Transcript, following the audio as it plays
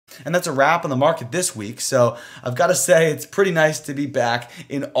And that's a wrap on the market this week. So I've got to say it's pretty nice to be back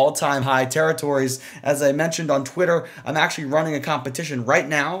in all-time high territories. As I mentioned on Twitter, I'm actually running a competition right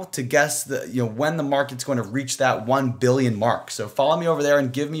now to guess when the market's going to reach that 1 billion mark. So follow me over there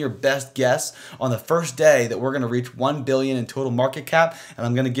and give me your best guess on the first day that we're going to reach 1 billion in total market cap, and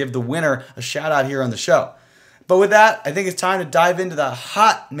I'm going to give the winner a shout out here on the show. But with that, I think it's time to dive into the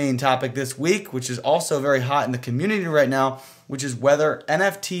hot main topic this week, which is also very hot in the community right now, which is whether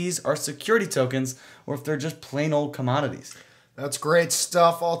NFTs are security tokens or if they're just plain old commodities. That's great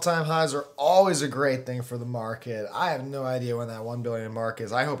stuff. All-time highs are always a great thing for the market. I have no idea when that 1 billion mark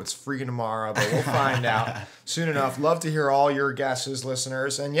is. I hope it's freaking tomorrow, but we'll find out soon enough. Love to hear all your guesses,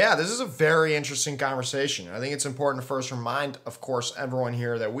 listeners. And yeah, this is a very interesting conversation. I think it's important to first remind, of course, everyone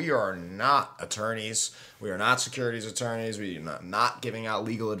here that we are not attorneys. We are not securities attorneys. We are not giving out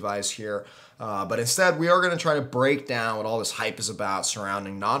legal advice here. But instead, we are going to try to break down what all this hype is about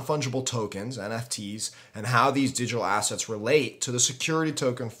surrounding non-fungible tokens, NFTs, and how these digital assets relate to the security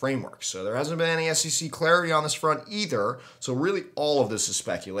token framework. So there hasn't been any SEC clarity on this front either, so really all of this is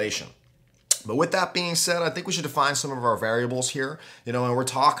speculation. But with that being said, I think we should define some of our variables here. When we're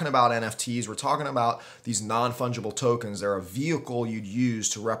talking about NFTs, we're talking about these non-fungible tokens. They're a vehicle you'd use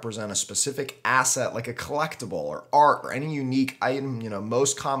to represent a specific asset like a collectible or art or any unique item,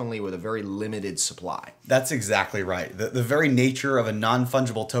 most commonly with a very limited supply. That's exactly right. The very nature of a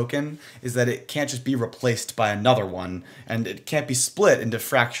non-fungible token is that it can't just be replaced by another one, and it can't be split into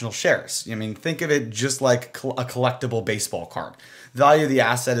fractional shares. Think of it just like a collectible baseball card. The value of the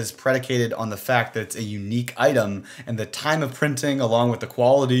asset is predicated on the fact that it's a unique item, and the time of printing, along with the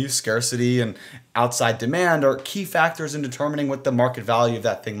quality, scarcity, and outside demand are key factors in determining what the market value of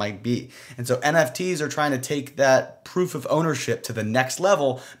that thing might be. And so NFTs are trying to take that proof of ownership to the next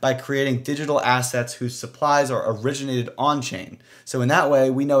level by creating digital assets whose supplies are originated on-chain. So in that way,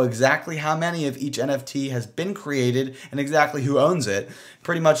 we know exactly how many of each NFT has been created and exactly who owns it,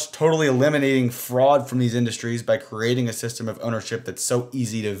 pretty much totally eliminating fraud from these industries by creating a system of ownership that's so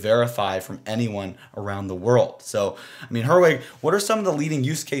easy to verify from anyone around the world. So, Herwig, what are some of the leading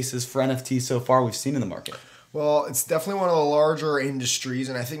use cases for NFTs so far we've seen in the market? Well, it's definitely one of the larger industries,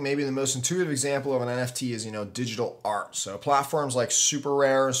 and I think maybe the most intuitive example of an NFT is, digital art. So platforms like Super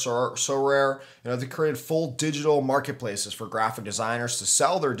Rare and So Rare, they created full digital marketplaces for graphic designers to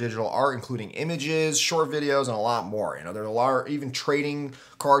sell their digital art, including images, short videos, and a lot more. There are a lot, even trading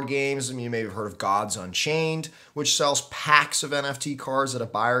card games. You may have heard of Gods Unchained, which sells packs of NFT cards that a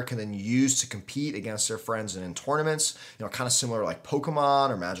buyer can then use to compete against their friends in tournaments. Kind of similar like Pokemon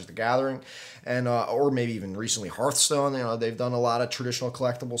or Magic the Gathering, and or maybe even recently Hearthstone. They've done a lot of traditional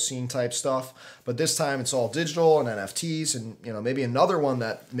collectible scene type stuff, but this time it's all digital and NFTs. And maybe another one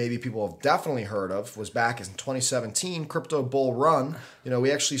that maybe people have definitely heard of was back in 2017, Crypto Bull Run.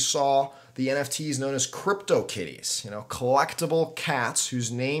 We actually saw the NFTs known as crypto kitties, collectible cats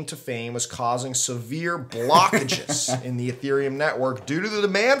whose name to fame was causing severe blockages in the Ethereum network due to the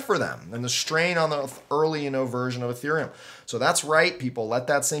demand for them and the strain on the early, version of Ethereum. So that's right, people, let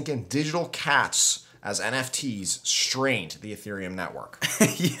that sink in. Digital cats as NFTs strained the Ethereum network.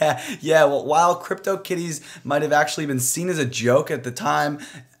 Yeah. Well, while crypto kitties might have actually been seen as a joke at the time,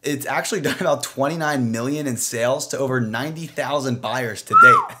 it's actually done about 29 million in sales to over 90,000 buyers to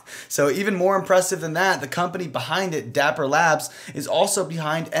date. So even more impressive than that, the company behind it, Dapper Labs, is also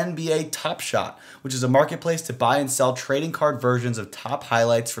behind NBA Top Shot, which is a marketplace to buy and sell trading card versions of top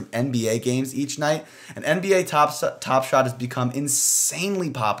highlights from NBA games each night. And NBA Top Shot has become insanely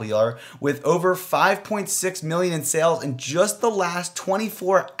popular with over 5.6 million in sales in just the last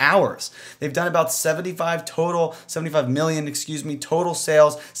 24 hours. They've done about 75 million total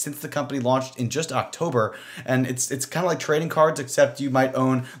sales since the company launched in just October. And it's kind of like trading cards, except you might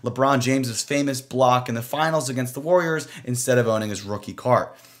own LeBron James's famous block in the finals against the Warriors instead of owning his rookie card.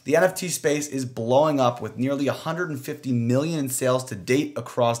 The NFT space is blowing up with nearly 150 million in sales to date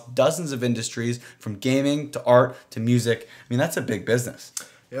across dozens of industries, from gaming to art to music. That's a big business.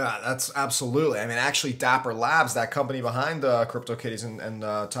 Yeah, that's absolutely. Actually, Dapper Labs, that company behind the CryptoKitties and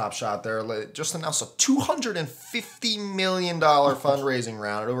Top Shot, there just announced a $250 million fundraising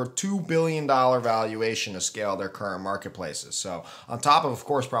round at over $2 billion valuation to scale their current marketplaces. So on top of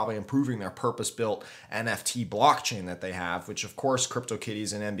course, probably improving their purpose-built NFT blockchain that they have, which, of course,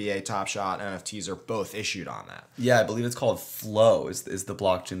 CryptoKitties and NBA Top Shot NFTs are both issued on that. Yeah, I believe it's called Flow is the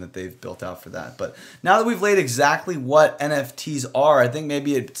blockchain that they've built out for that. But now that we've laid exactly what NFTs are, I think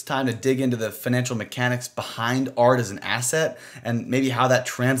maybe it's time to dig into the financial mechanics behind art as an asset and maybe how that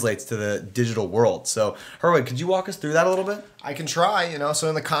translates to the digital world. So, Herwig, could you walk us through that a little bit? I can try, So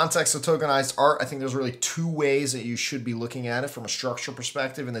in the context of tokenized art, I think there's really two ways that you should be looking at it from a structure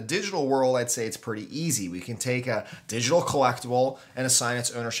perspective. In the digital world, I'd say it's pretty easy. We can take a digital collectible and assign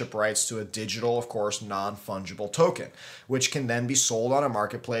its ownership rights to a digital, of course, non-fungible token, which can then be sold on a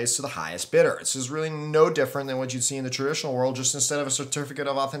marketplace to the highest bidder. This is really no different than what you'd see in the traditional world. Just instead of a certificate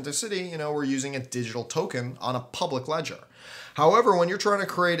of authenticity, we're using a digital token on a public ledger. However, when you're trying to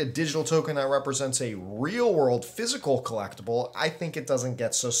create a digital token that represents a real-world physical collectible, I think it doesn't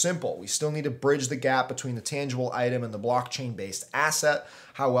get so simple. We still need to bridge the gap between the tangible item and the blockchain-based asset.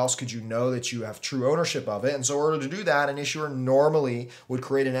 How else could you know that you have true ownership of it? And so in order to do that, an issuer normally would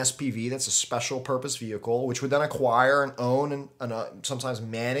create an SPV, that's a special purpose vehicle, which would then acquire and own and sometimes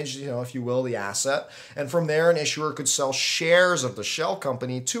manage, if you will, the asset. And from there, an issuer could sell shares of the shell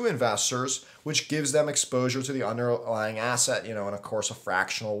company to investors, which gives them exposure to the underlying asset, in, of course, a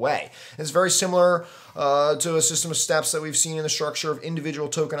fractional way. It's very similar to a system of steps that we've seen in the structure of individual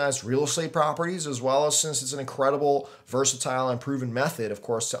tokenized real estate properties, as well as, since it's an incredible, versatile, and proven method, of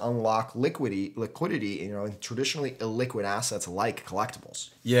course, to unlock liquidity, in traditionally illiquid assets like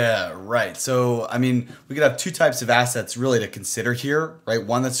collectibles. Yeah, right. So, we could have two types of assets really to consider here, right?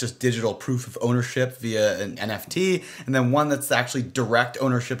 One that's just digital proof of ownership via an NFT, and then one that's actually direct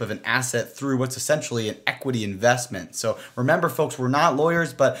ownership of an asset through what's essentially an equity investment. So remember, folks, we're not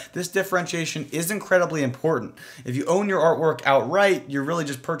lawyers, but this differentiation is incredibly important. If you own your artwork outright, you're really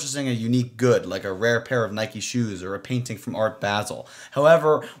just purchasing a unique good, like a rare pair of Nike shoes or a painting from Art Basel.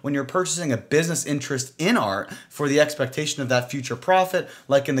 However, when you're purchasing a business interest in art for the expectation of that future profit,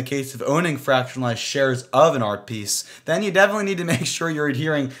 like in the case of owning fractionalized shares of an art piece, then you definitely need to make sure you're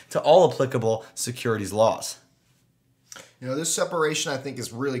adhering to all applicable securities laws. This separation, I think,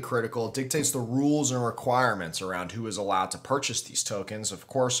 is really critical. It dictates the rules and requirements around who is allowed to purchase these tokens, of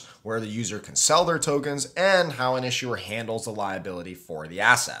course, where the user can sell their tokens, and how an issuer handles the liability for the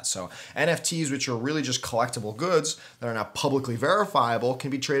asset. So NFTs, which are really just collectible goods that are now publicly verifiable,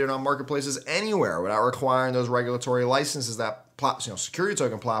 can be traded on marketplaces anywhere without requiring those regulatory licenses that security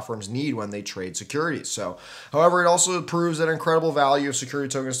token platforms need when they trade securities. So, however, it also proves that incredible value of security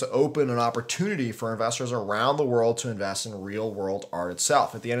tokens to open an opportunity for investors around the world to invest in real-world art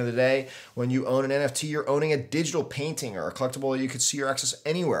itself. At the end of the day, when you own an NFT, you're owning a digital painting or a collectible that you could see or access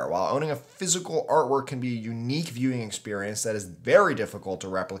anywhere, while owning a physical artwork can be a unique viewing experience that is very difficult to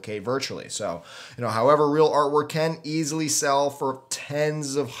replicate virtually. So, however, real artwork can easily sell for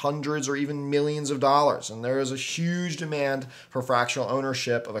tens of hundreds or even millions of dollars, and there is a huge demand for fractional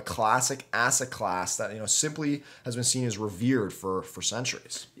ownership of a classic asset class that simply has been seen as revered for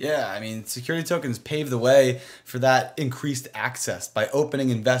centuries. Yeah, security tokens pave the way for that increased access by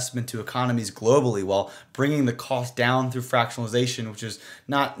opening investment to economies globally while bringing the cost down through fractionalization, which is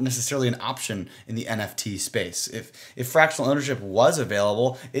not necessarily an option in the NFT space. If fractional ownership was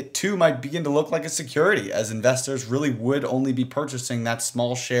available, it too might begin to look like a security, as investors really would only be purchasing that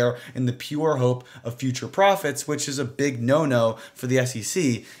small share in the pure hope of future profits, which is a big no-no for the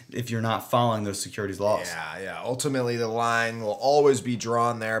SEC if you're not following those securities laws. Yeah. Ultimately, the line will always be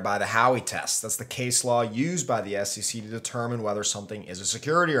drawn there by the Howey test. That's the case law used by the SEC to determine whether something is a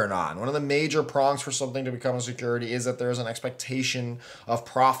security or not. And one of the major prongs for something to become a security is that there is an expectation of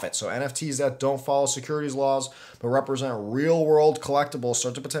profit. So NFTs that don't follow securities laws but represent real-world collectibles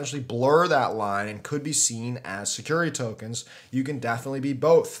start to potentially blur that line and could be seen as security tokens. You can definitely be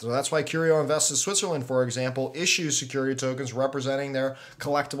both. So that's why Curio Invest in Switzerland, for example, issues security tokens representing their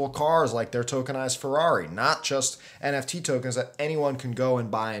collectible cars like their tokenized Ferrari, not just NFT tokens that anyone can go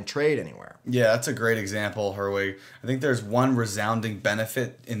and buy and trade anywhere. Yeah, that's a great example, Herwig. I think there's one resounding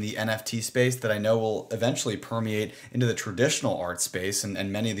benefit in the NFT space that I know will eventually permeate into the traditional art space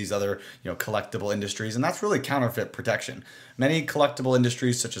and many of these other collectible industries, and that's really counterfeit protection. Many collectible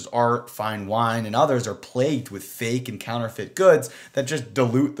industries such as art, fine wine, and others are plagued with fake and counterfeit goods that just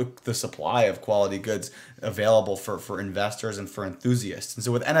dilute the supply of quality goods available for investors and for enthusiasts. And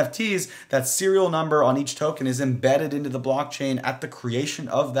so with NFTs, that serial number on each token is embedded into the blockchain at the creation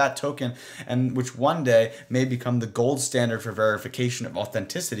of that token, and which one day may become the gold standard for verification of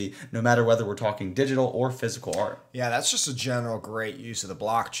authenticity, no matter whether we're talking digital or physical art. Yeah, that's just a general great use of the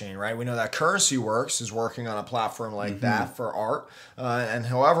blockchain, right? We know that CurrencyWorks is working on a platform like that for art. And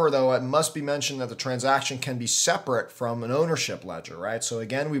however, though, it must be mentioned that the transaction can be separate from an ownership ledger, right? So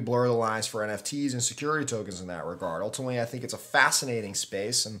again, we blur the lines for NFTs and security tokens in that regard. Ultimately, I think it's a fascinating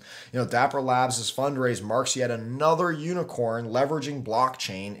space. And, Dapper Labs' fundraise marks yet another unicorn leveraging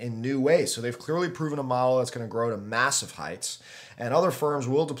blockchain in new ways. So they've clearly proven a model that's going to grow to massive heights. and other firms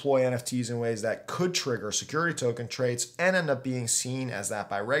will deploy NFTs in ways that could trigger security token traits and end up being seen as that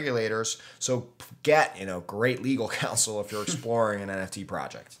by regulators. So get, great legal counsel if you're exploring an NFT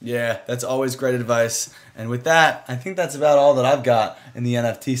project. Yeah, that's always great advice. And with that, I think that's about all that I've got in the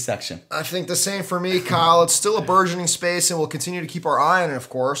NFT section. I think the same for me, Kyle. It's still a burgeoning space, and we'll continue to keep our eye on it, of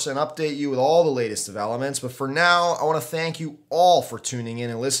course, and update you with all the latest developments. But for now, I want to thank you all for tuning in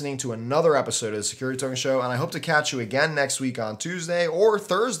and listening to another episode of the Security Token Show, and I hope to catch you again next week on Tuesday or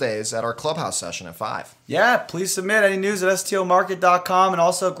Thursdays at our Clubhouse session at 5. Yeah, please submit any news at stomarket.com, and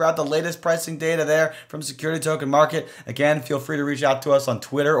also grab the latest pricing data there from Security Token Market. Again, feel free to reach out to us on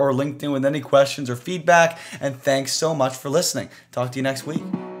Twitter or LinkedIn with any questions or feedback, and thanks so much for listening. Talk to you next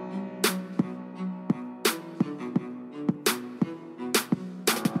week.